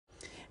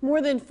More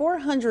than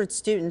 400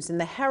 students in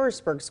the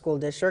Harrisburg School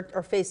District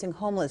are facing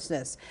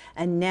homelessness,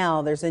 and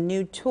now there's a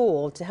new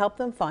tool to help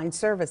them find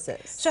services.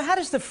 So how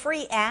does the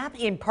free app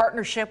in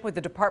partnership with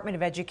the Department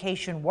of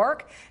Education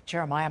work?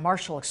 Jeremiah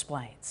Marshall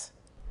explains.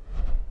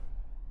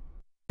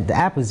 The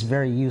app is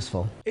very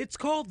useful. It's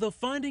called the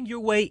Finding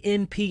Your Way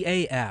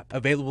NPA app,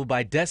 available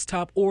by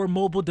desktop or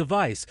mobile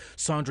device.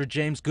 Sandra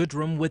James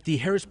Goodrum with the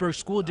Harrisburg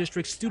School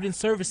District Student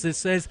Services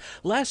says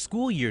last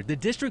school year, the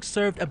district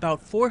served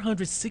about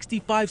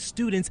 465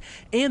 students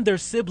and their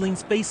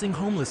siblings facing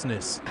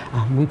homelessness.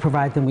 We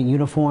provide them with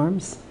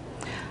uniforms,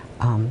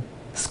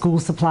 school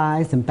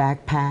supplies and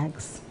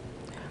backpacks,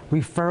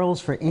 referrals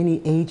for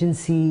any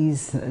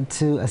agencies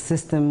to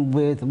assist them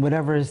with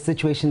whatever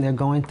situation they're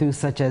going through,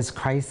 such as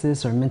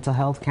crisis or mental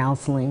health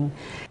counseling.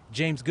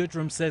 James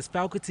Goodrum says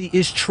faculty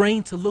is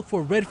trained to look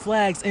for red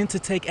flags and to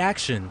take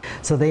action.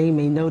 So they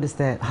may notice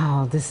that,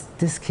 oh,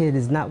 this kid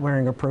is not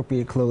wearing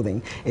appropriate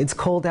clothing. It's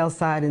cold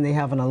outside and they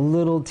have on a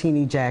little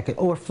teeny jacket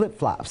or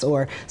flip-flops,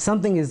 or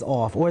something is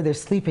off, or they're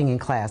sleeping in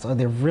class, or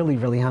they're really,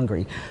 really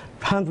hungry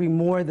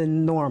more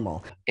than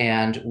normal.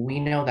 And we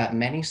know that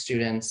many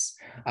students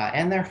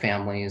and their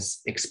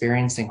families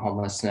experiencing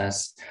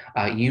homelessness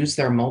use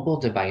their mobile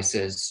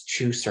devices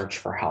to search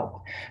for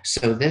help.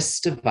 So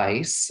this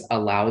device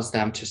allows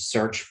them to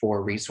search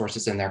for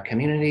resources in their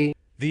community.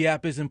 The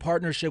app is in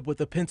partnership with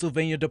the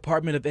Pennsylvania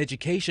Department of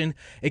Education.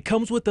 It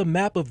comes with a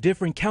map of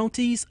different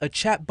counties, a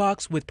chat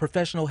box with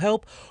professional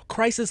help,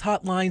 crisis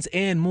hotlines,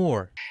 and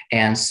more.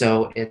 And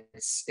so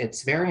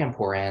it's very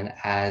important,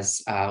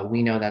 as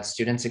we know that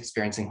students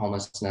experiencing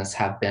homelessness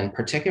have been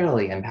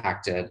particularly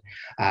impacted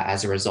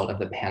as a result of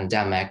the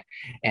pandemic.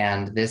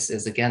 And this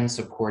is again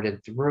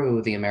supported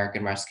through the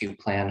American Rescue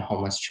Plan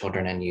Homeless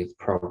Children and Youth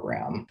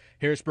Program.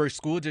 Harrisburg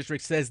School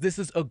District says this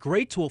is a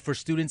great tool for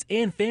students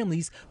and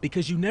families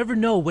because you never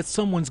know what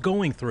someone's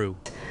going through.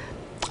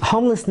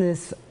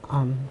 Homelessness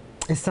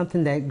is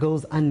something that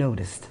goes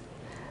unnoticed.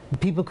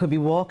 People could be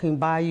walking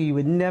by you, you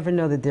would never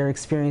know that they're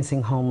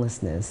experiencing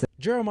homelessness.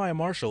 Jeremiah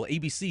Marshall,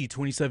 ABC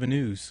 27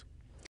 News.